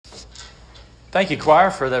Thank you,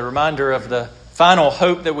 choir, for the reminder of the final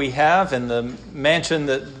hope that we have and the mansion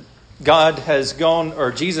that God has gone,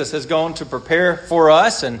 or Jesus has gone to prepare for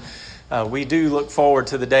us. And we do look forward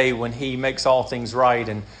to the day when He makes all things right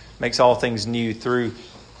and makes all things new through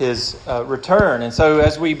His return. And so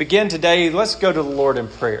as we begin today, let's go to the Lord in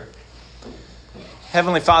prayer.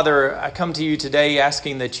 Heavenly Father, I come to you today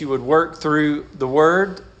asking that you would work through the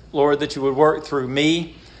Word, Lord, that you would work through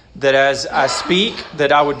me, that as I speak,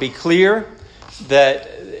 that I would be clear,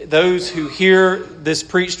 that those who hear this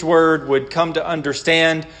preached word would come to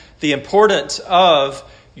understand the importance of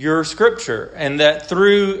your Scripture, and that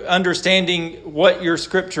through understanding what your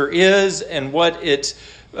Scripture is and what its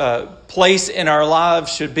place in our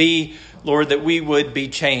lives should be, Lord, that we would be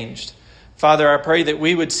changed. Father, I pray that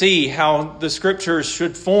we would see how the Scriptures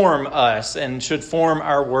should form us and should form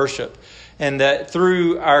our worship, and that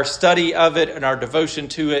through our study of it and our devotion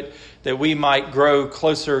to it, that we might grow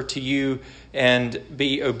closer to you and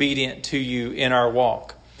be obedient to you in our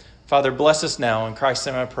walk. Father, bless us now. In Christ's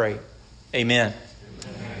name I pray. Amen.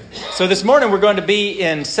 So this morning we're going to be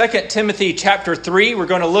in 2 Timothy chapter 3. We're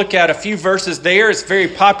going to look at a few verses there. It's a very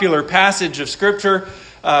popular passage of Scripture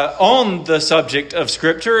on the subject of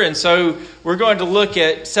Scripture. And so we're going to look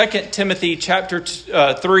at 2 Timothy chapter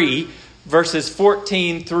 3, verses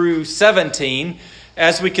 14 through 17,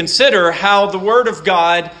 as we consider how the Word of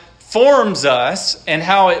God forms us and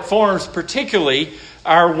how it forms particularly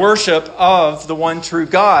our worship of the one true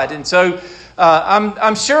God. And so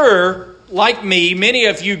I'm sure, like me, many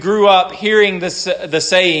of you grew up hearing the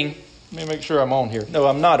saying, let me make sure I'm on here. No,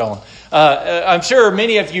 I'm not on. I'm sure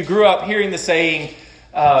many of you grew up hearing the saying,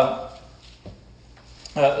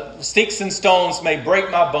 sticks and stones may break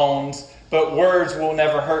my bones, but words will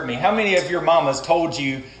never hurt me. How many of your mamas told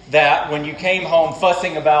you that when you came home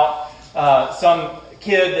fussing about some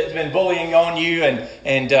kid that's been bullying on you and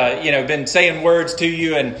been saying words to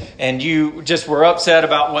you and you just were upset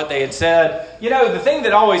about what they had said? You know, the thing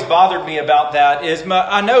that always bothered me about that is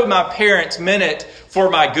I know my parents meant it for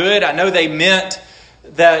my good. I know they meant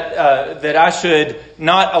that I should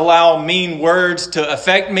not allow mean words to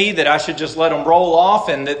affect me, that I should just let them roll off,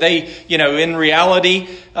 and that they, in reality,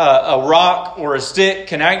 a rock or a stick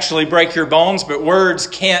can actually break your bones, but words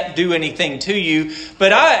can't do anything to you.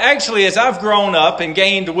 But as I've grown up and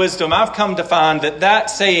gained wisdom, I've come to find that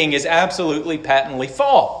saying is absolutely patently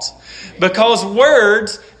false, because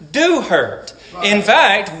words do hurt. In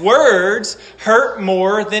fact, words hurt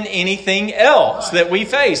more than anything else that we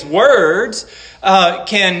face. Words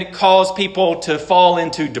can cause people to fall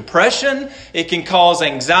into depression. It can cause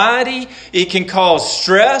anxiety. It can cause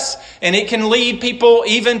stress. And it can lead people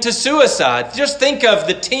even to suicide. Just think of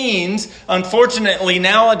the teens, unfortunately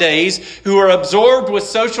nowadays, who are absorbed with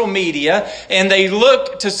social media, and they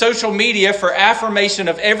look to social media for affirmation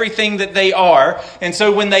of everything that they are. And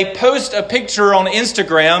so when they post a picture on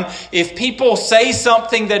Instagram, if people say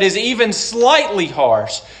something that is even slightly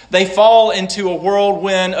harsh, they fall into a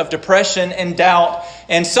whirlwind of depression and doubt.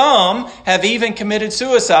 And some have even committed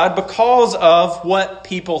suicide because of what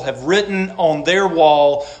people have written on their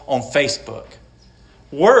wall on Facebook.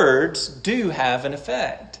 Words do have an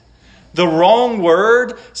effect. The wrong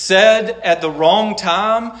word said at the wrong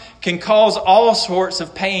time can cause all sorts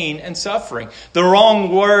of pain and suffering. The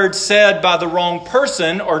wrong word said by the wrong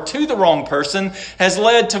person or to the wrong person has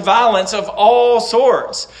led to violence of all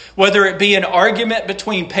sorts, whether it be an argument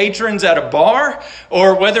between patrons at a bar,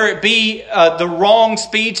 or whether it be the wrong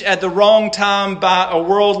speech at the wrong time by a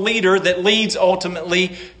world leader that leads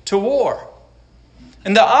ultimately to war.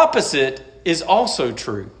 And the opposite is also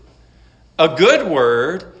true. A good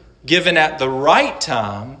word given at the right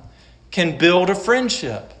time can build a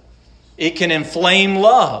friendship. It can inflame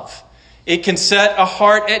love. It can set a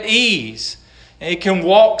heart at ease. It can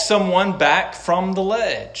walk someone back from the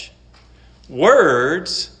ledge.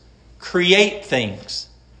 Words create things.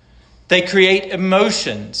 They create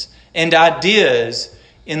emotions and ideas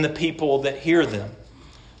in the people that hear them.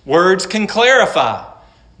 Words can clarify.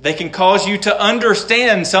 They can cause you to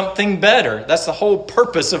understand something better. That's the whole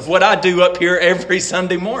purpose of what I do up here every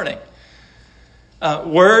Sunday morning.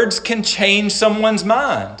 Words can change someone's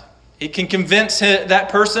mind. It can convince that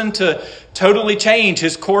person to totally change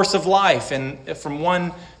his course of life and from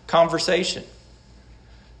one conversation.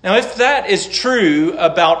 Now, if that is true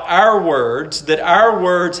about our words, that our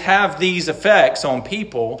words have these effects on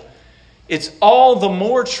people, it's all the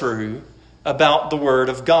more true about the Word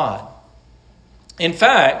of God. In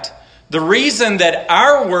fact, the reason that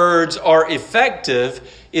our words are effective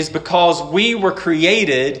is because we were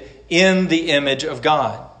created in the image of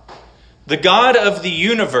God. The God of the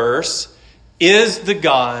universe is the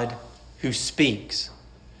God who speaks.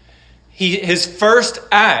 his first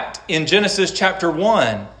act in Genesis chapter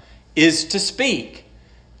 1 is to speak.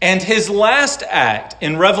 And his last act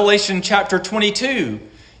in Revelation chapter 22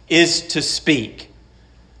 is to speak.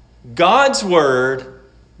 God's word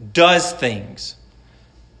does things.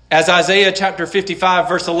 As Isaiah chapter 55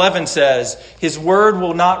 verse 11 says, his word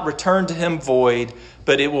will not return to him void,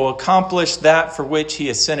 but it will accomplish that for which he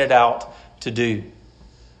has sent it out to do.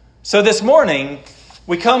 So this morning,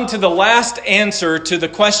 we come to the last answer to the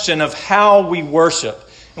question of how we worship.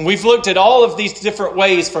 And we've looked at all of these different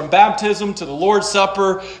ways, from baptism to the Lord's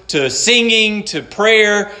Supper, to singing, to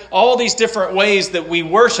prayer, all these different ways that we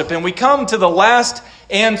worship. And we come to the last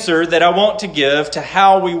answer that I want to give to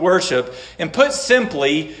how we worship. And put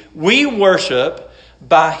simply, we worship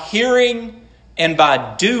by hearing and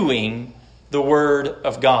by doing the Word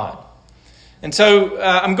of God. And so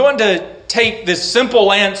I'm going to take this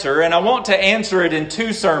simple answer, and I want to answer it in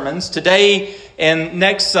 2 sermons, today and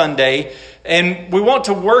next Sunday. And we want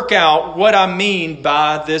to work out what I mean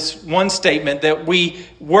by this one statement, that we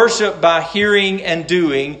worship by hearing and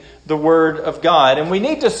doing the Word of God. And we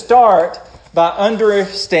need to start by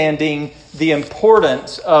understanding the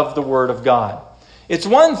importance of the Word of God. It's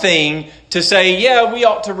one thing to say, yeah, we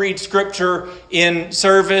ought to read Scripture in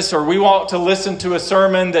service, or we ought to listen to a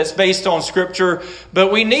sermon that's based on Scripture,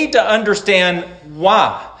 but we need to understand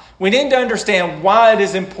why. We need to understand why it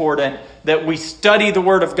is important that we study the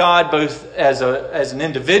Word of God, both as an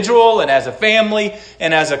individual and as a family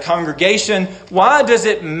and as a congregation. Why does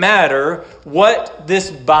it matter what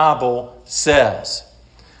this Bible says?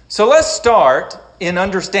 So let's start in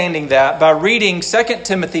understanding that by reading 2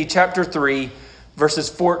 Timothy chapter 3, verses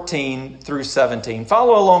 14 through 17.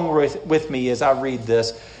 Follow along with me as I read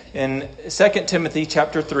this. In 2 Timothy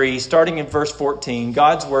chapter 3, starting in verse 14,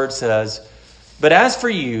 God's Word says, "But as for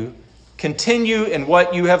you, continue in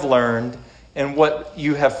what you have learned and what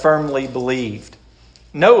you have firmly believed,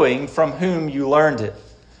 knowing from whom you learned it,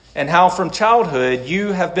 and how from childhood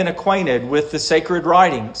you have been acquainted with the sacred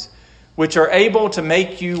writings, which are able to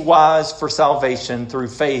make you wise for salvation through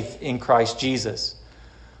faith in Christ Jesus.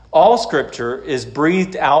 All Scripture is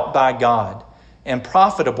breathed out by God and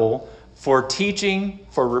profitable for teaching,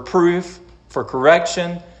 for reproof, for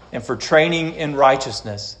correction, and for training in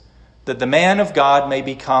righteousness, that the man of God may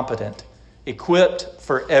be competent, equipped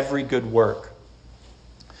for every good work."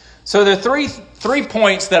 So there are three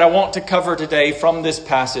points that I want to cover today from this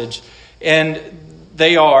passage, and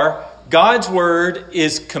they are: God's Word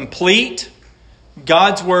is complete,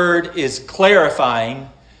 God's Word is clarifying,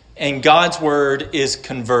 and God's Word is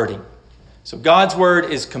converting. So God's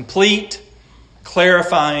Word is complete,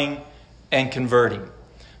 clarifying, and converting.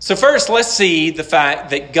 So first, let's see the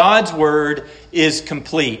fact that God's Word is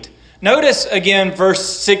complete. Notice again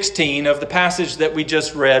verse 16 of the passage that we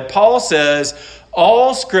just read. Paul says,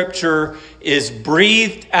 all Scripture is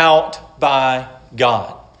breathed out by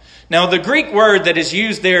God. Now, the Greek word that is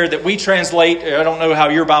used there that we translate, I don't know how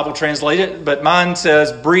your Bible translates it, but mine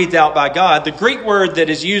says breathed out by God. The Greek word that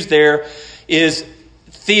is used there is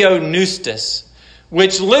theopneustos,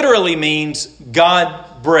 which literally means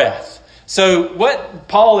God breath. So what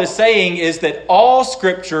Paul is saying is that all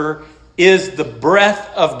Scripture is the breath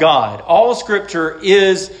of God. All Scripture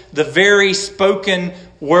is the very spoken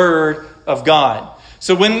Word of God.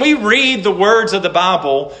 So when we read the words of the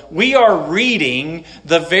Bible, we are reading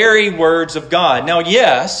the very words of God. Now,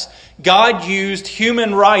 yes, God used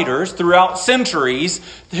human writers throughout centuries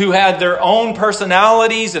who had their own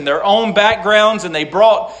personalities and their own backgrounds, and they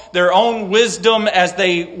brought their own wisdom as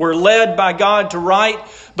they were led by God to write.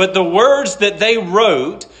 But the words that they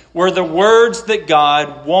wrote were the words that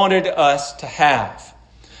God wanted us to have.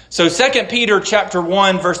 So 2 Peter chapter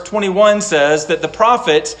 1 verse 21 says that the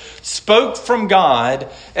prophets spoke from God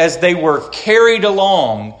as they were carried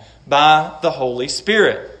along by the Holy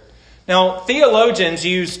Spirit. Now, theologians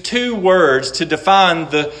use 2 words to define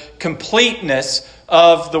the completeness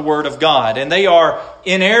of the Word of God, and they are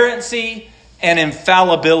inerrancy and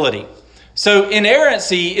infallibility. So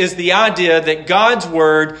inerrancy is the idea that God's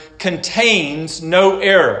Word contains no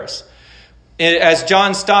errors. As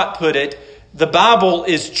John Stott put it, the Bible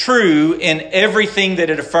is true in everything that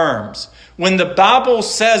it affirms. When the Bible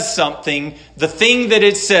says something, the thing that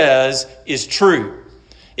it says is true.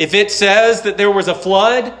 If it says that there was a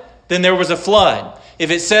flood, then there was a flood.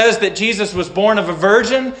 If it says that Jesus was born of a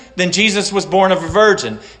virgin, then Jesus was born of a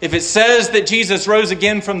virgin. If it says that Jesus rose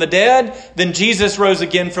again from the dead, then Jesus rose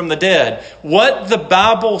again from the dead. What the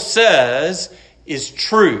Bible says is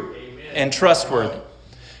true and trustworthy.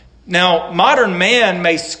 Now, modern man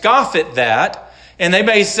may scoff at that, and they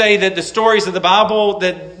may say that the stories of the Bible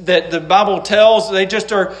that the Bible tells, they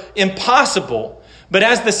just are impossible. But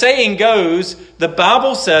as the saying goes, the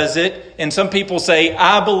Bible says it, and some people say,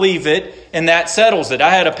 I believe it, and that settles it.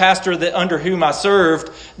 I had a pastor under whom I served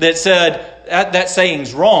that said that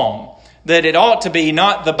saying's wrong. That it ought to be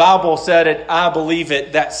not the Bible said it, I believe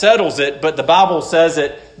it, that settles it, but the Bible says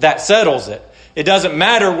it, that settles it. It doesn't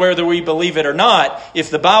matter whether we believe it or not. If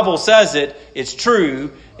the Bible says it, it's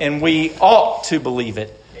true, and we ought to believe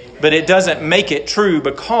it. But it doesn't make it true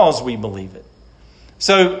because we believe it.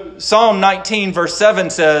 So Psalm 19 verse 7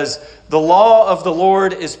 says, the law of the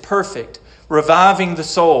Lord is perfect, reviving the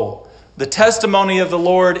soul. The testimony of the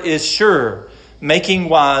Lord is sure, making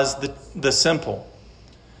wise the simple.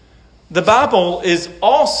 The Bible is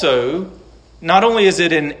also, not only is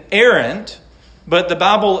it inerrant, but the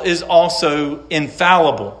Bible is also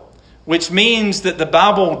infallible, which means that the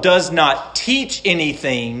Bible does not teach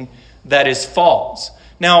anything that is false.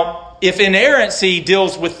 Now, if inerrancy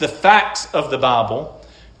deals with the facts of the Bible,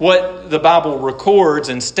 what the Bible records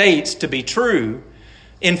and states to be true,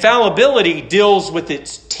 infallibility deals with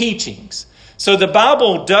its teachings. So the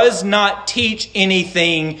Bible does not teach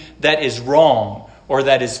anything that is wrong or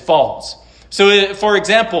that is false. So, for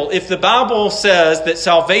example, if the Bible says that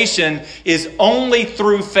salvation is only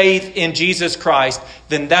through faith in Jesus Christ,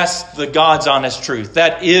 then that's the God's honest truth.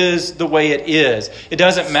 That is the way it is. It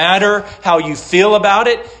doesn't matter how you feel about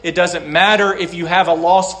it. It doesn't matter if you have a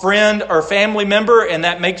lost friend or family member and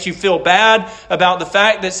that makes you feel bad about the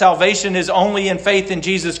fact that salvation is only in faith in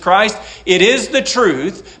Jesus Christ. It is the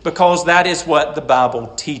truth because that is what the Bible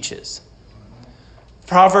teaches.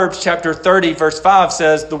 Proverbs chapter 30 verse 5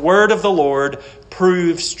 says, the word of the Lord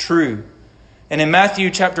proves true. And in Matthew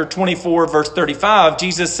chapter 24 verse 35,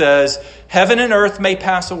 Jesus says, heaven and earth may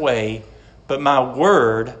pass away, but my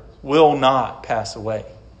word will not pass away.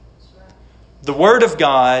 The word of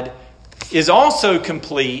God is also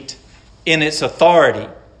complete in its authority.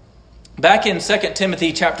 Back in 2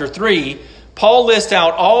 Timothy chapter 3, Paul lists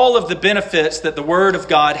out all of the benefits that the Word of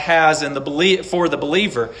God has for the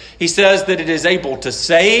believer. He says that it is able to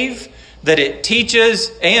save, that it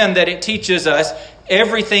teaches, and that it teaches us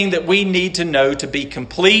everything that we need to know to be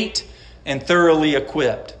complete and thoroughly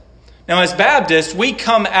equipped. Now, as Baptists, we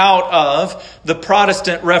come out of the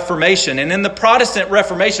Protestant Reformation. And in the Protestant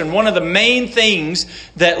Reformation, one of the main things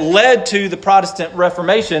that led to the Protestant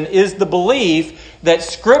Reformation is the belief that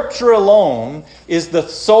Scripture alone is the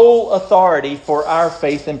sole authority for our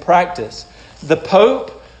faith and practice. The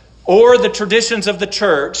Pope or the traditions of the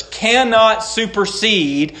church cannot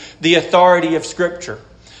supersede the authority of Scripture.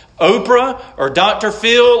 Oprah or Dr.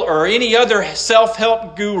 Phil or any other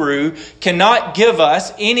self-help guru cannot give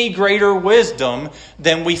us any greater wisdom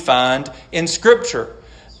than we find in Scripture.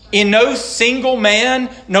 In no single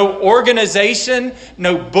man, no organization,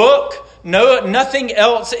 no book, nothing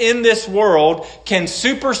else in this world can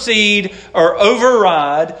supersede or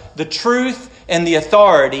override the truth and the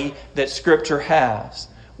authority that Scripture has.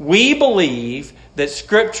 We believe that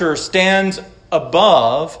Scripture stands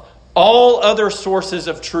above all other sources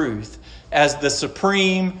of truth as the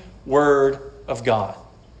supreme Word of God.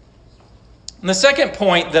 And the second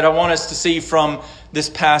point that I want us to see from this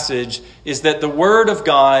passage is that the Word of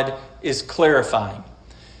God is clarifying.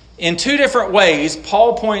 In two different ways,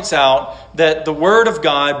 Paul points out that the Word of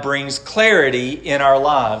God brings clarity in our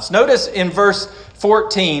lives. Notice in verse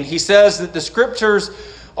 14, he says that the Scriptures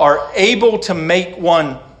are able to make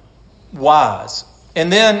one wise. And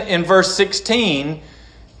then in verse 16,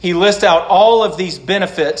 he lists out all of these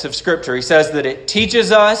benefits of Scripture. He says that it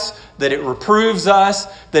teaches us, that it reproves us,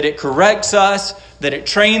 that it corrects us, that it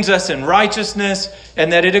trains us in righteousness,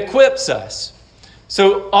 and that it equips us.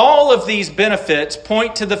 So all of these benefits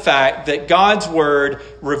point to the fact that God's Word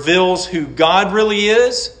reveals who God really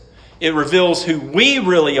is, it reveals who we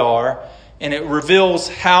really are, and it reveals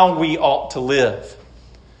how we ought to live.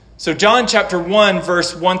 So John chapter 1,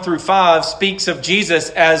 verse 1 through 5 speaks of Jesus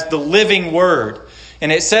as the living Word.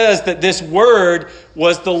 And it says that this Word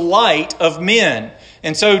was the light of men.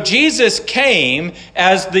 And so Jesus came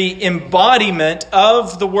as the embodiment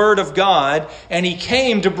of the Word of God, and He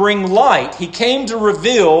came to bring light. He came to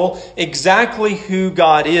reveal exactly who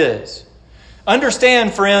God is.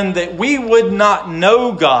 Understand, friend, that we would not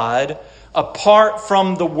know God apart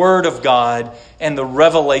from the Word of God and the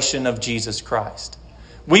revelation of Jesus Christ.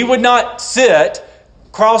 We would not sit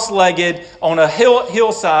cross-legged on a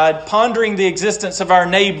hillside, pondering the existence of our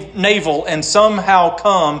navel and somehow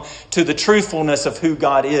come to the truthfulness of who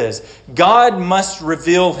God is. God must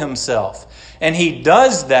reveal Himself. And He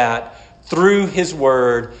does that through His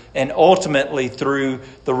Word and ultimately through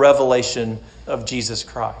the revelation of Jesus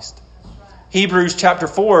Christ. Hebrews chapter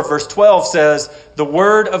 4 verse 12 says, "The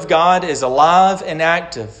Word of God is alive and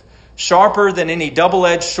active, Sharper than any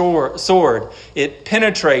double-edged sword, it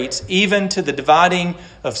penetrates even to the dividing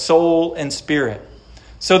of soul and spirit.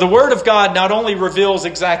 So the Word of God not only reveals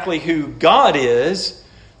exactly who God is,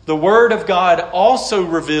 the Word of God also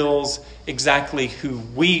reveals exactly who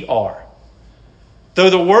we are. Though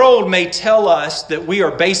the world may tell us that we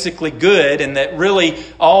are basically good and that really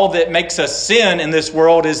all that makes us sin in this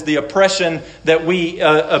world is the oppression that we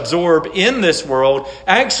absorb in this world,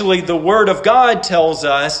 actually the Word of God tells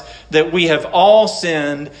us that we have all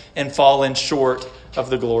sinned and fallen short of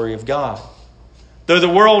the glory of God. Though the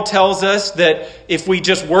world tells us that if we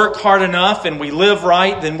just work hard enough and we live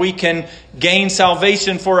right, then we can gain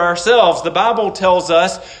salvation for ourselves, the Bible tells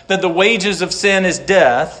us that the wages of sin is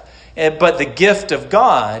death, but the gift of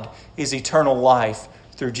God is eternal life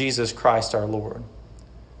through Jesus Christ our Lord.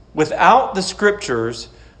 Without the Scriptures,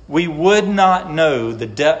 we would not know the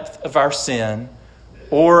depth of our sin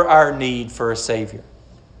or our need for a Savior.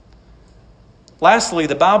 Lastly,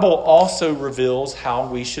 the Bible also reveals how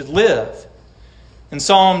we should live. In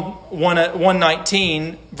Psalm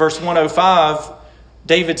 119, verse 105,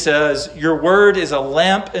 David says, "Your word is a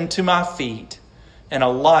lamp unto my feet and a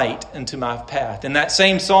light unto my path." In that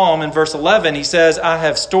same psalm, in verse 11, he says, "I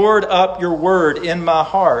have stored up your word in my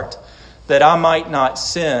heart that I might not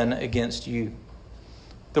sin against you."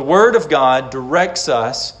 The Word of God directs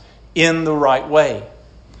us in the right way.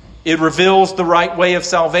 It reveals the right way of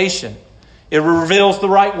salvation. It reveals the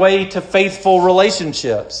right way to faithful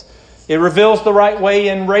relationships. It reveals the right way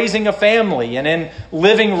in raising a family and in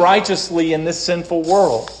living righteously in this sinful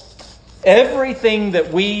world. Everything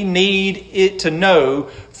that we need it to know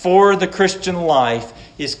for the Christian life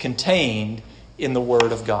is contained in the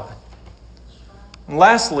Word of God. And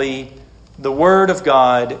lastly, the Word of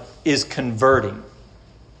God is converting.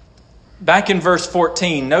 Back in verse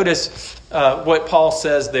 14, notice what Paul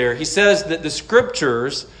says there. He says that the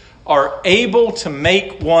Scriptures are able to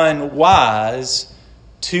make one wise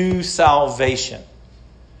to salvation.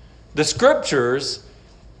 The Scriptures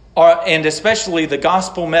are, and especially the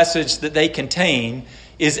gospel message that they contain,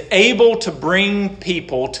 is able to bring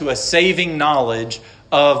people to a saving knowledge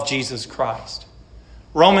of Jesus Christ.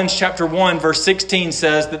 Romans chapter 1 verse 16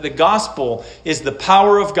 says that the gospel is the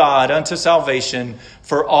power of God unto salvation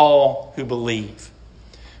for all who believe.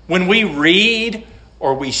 When we read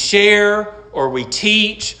or we share or we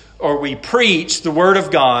teach or we preach the Word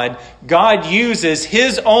of God, God uses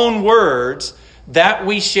His own words that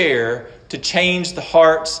we share to change the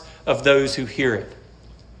hearts of those who hear it.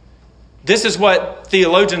 This is what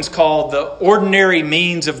theologians call the ordinary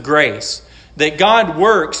means of grace. That God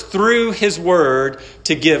works through His Word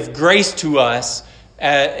to give grace to us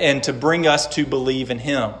and to bring us to believe in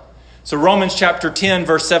Him. So Romans chapter 10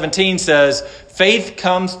 verse 17 says, "Faith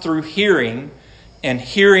comes through hearing, and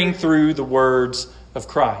hearing through the words of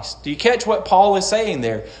Christ." Do you catch what Paul is saying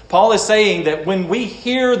there? Paul is saying that when we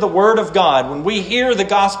hear the Word of God, when we hear the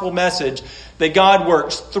gospel message, that God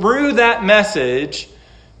works through that message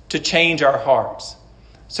to change our hearts.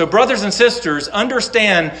 So brothers and sisters,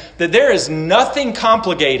 understand that there is nothing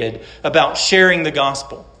complicated about sharing the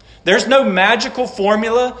gospel. There's no magical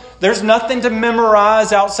formula. There's nothing to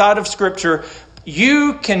memorize outside of Scripture.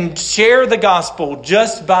 You can share the gospel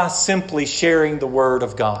just by simply sharing the Word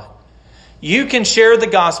of God. You can share the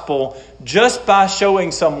gospel just by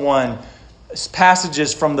showing someone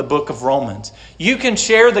passages from the book of Romans. You can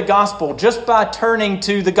share the gospel just by turning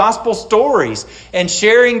to the gospel stories and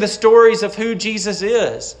sharing the stories of who Jesus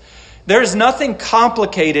is. There's nothing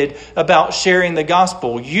complicated about sharing the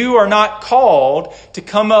gospel. You are not called to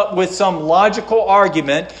come up with some logical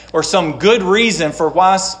argument or some good reason for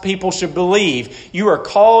why people should believe. You are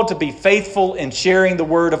called to be faithful in sharing the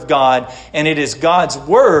Word of God, and it is God's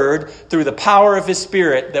Word through the power of His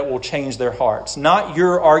Spirit that will change their hearts, not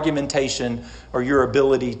your argumentation or your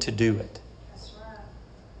ability to do it. That's right.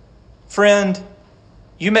 Friend,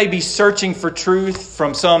 you may be searching for truth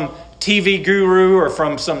from some TV guru or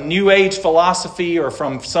from some New Age philosophy or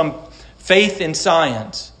from some faith in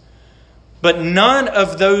science. But none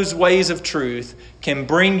of those ways of truth can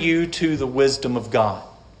bring you to the wisdom of God.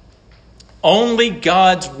 Only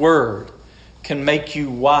God's Word can make you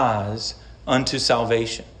wise unto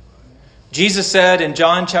salvation. Jesus said in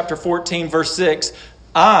John chapter 14 verse 6,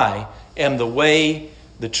 "I am the way,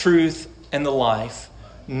 the truth, and the life.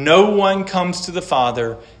 No one comes to the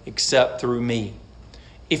Father except through me."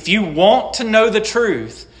 If you want to know the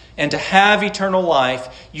truth and to have eternal life,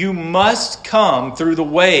 you must come through the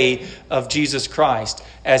way of Jesus Christ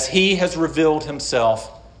as He has revealed Himself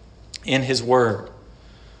in His Word.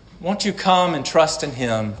 Won't you come and trust in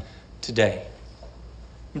Him today?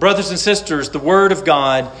 Brothers and sisters, the Word of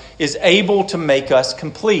God is able to make us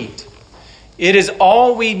complete. It is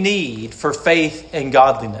all we need for faith and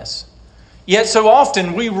godliness. Yet so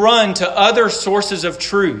often we run to other sources of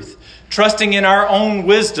truth, trusting in our own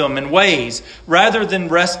wisdom and ways rather than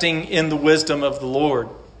resting in the wisdom of the Lord.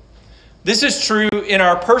 This is true in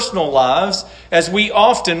our personal lives as we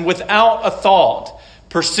often, without a thought,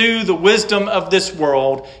 pursue the wisdom of this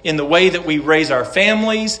world in the way that we raise our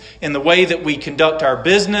families, in the way that we conduct our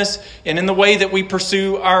business, and in the way that we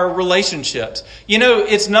pursue our relationships. You know,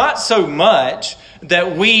 it's not so much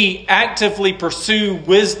that we actively pursue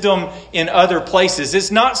wisdom in other places.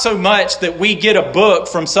 It's not so much that we get a book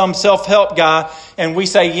from some self-help guy and we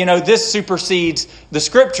say, you know, this supersedes the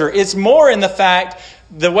Scripture. It's more in the fact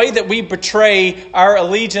the way that we betray our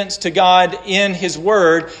allegiance to God in His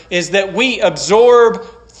Word is that we absorb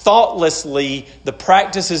thoughtlessly the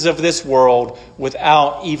practices of this world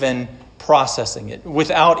without even processing it,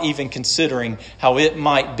 without even considering how it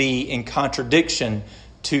might be in contradiction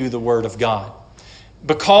to the Word of God.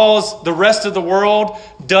 Because the rest of the world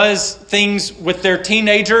does things with their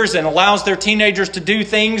teenagers and allows their teenagers to do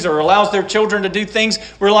things or allows their children to do things,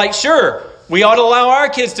 we're like, sure, we ought to allow our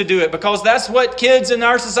kids to do it because that's what kids in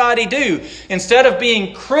our society do. Instead of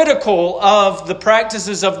being critical of the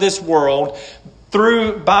practices of this world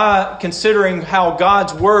by considering how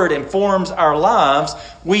God's Word informs our lives,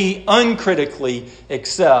 we uncritically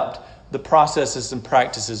accept the processes and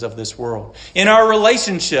practices of this world. In our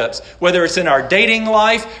relationships, whether it's in our dating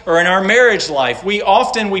life or in our marriage life, we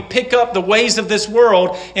pick up the ways of this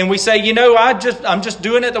world and we say, you know, I'm just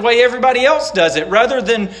doing it the way everybody else does it, rather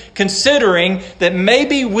than considering that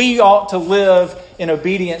maybe we ought to live in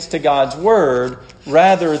obedience to God's Word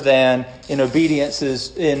rather than in obedience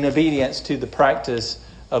to the practice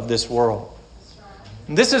of this world.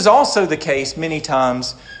 And this is also the case many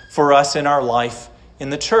times for us in our life in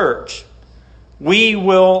the church. We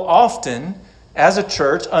will often, as a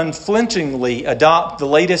church, unflinchingly adopt the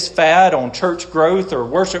latest fad on church growth or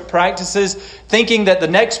worship practices, thinking that the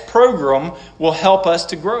next program will help us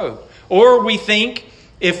to grow. Or we think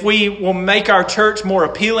if we will make our church more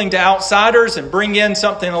appealing to outsiders and bring in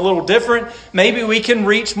something a little different, maybe we can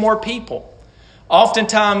reach more people.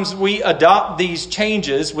 Oftentimes we adopt these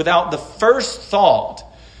changes without the first thought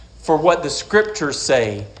for what the Scriptures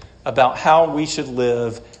say about how we should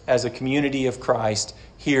live as a community of Christ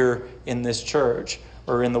here in this church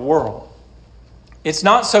or in the world. It's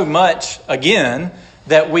not so much, again,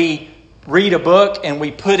 that we read a book and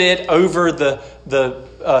we put it over the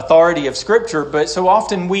authority of Scripture, but so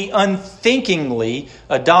often we unthinkingly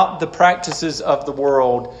adopt the practices of the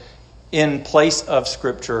world in place of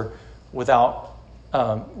Scripture without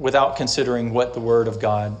considering what the Word of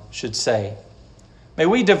God should say. May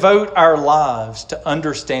we devote our lives to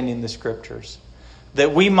understanding the Scriptures,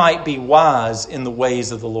 that we might be wise in the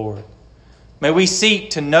ways of the Lord. May we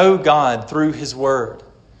seek to know God through His Word,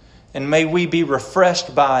 and may we be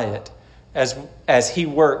refreshed by it as He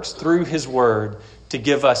works through His Word to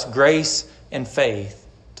give us grace and faith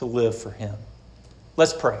to live for Him.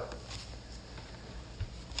 Let's pray.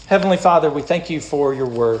 Heavenly Father, we thank You for Your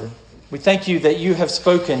Word. We thank You that You have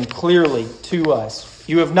spoken clearly to us.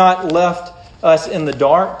 You have not left us in the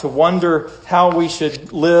dark to wonder how we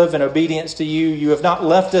should live in obedience to You. You have not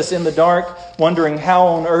left us in the dark wondering how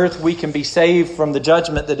on earth we can be saved from the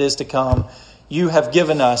judgment that is to come. You have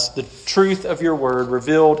given us the truth of Your Word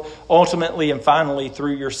revealed ultimately and finally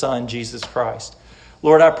through Your Son, Jesus Christ.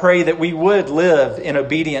 Lord, I pray that we would live in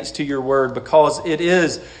obedience to Your Word because it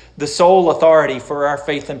is the sole authority for our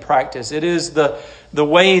faith and practice. It is the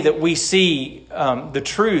way that we see the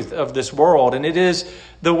truth of this world, and it is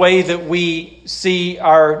the way that we see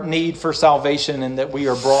our need for salvation and that we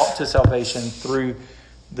are brought to salvation through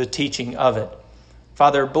the teaching of it.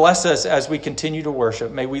 Father, bless us as we continue to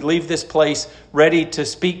worship. May we leave this place ready to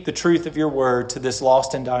speak the truth of Your Word to this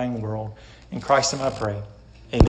lost and dying world. In Christ's name I pray.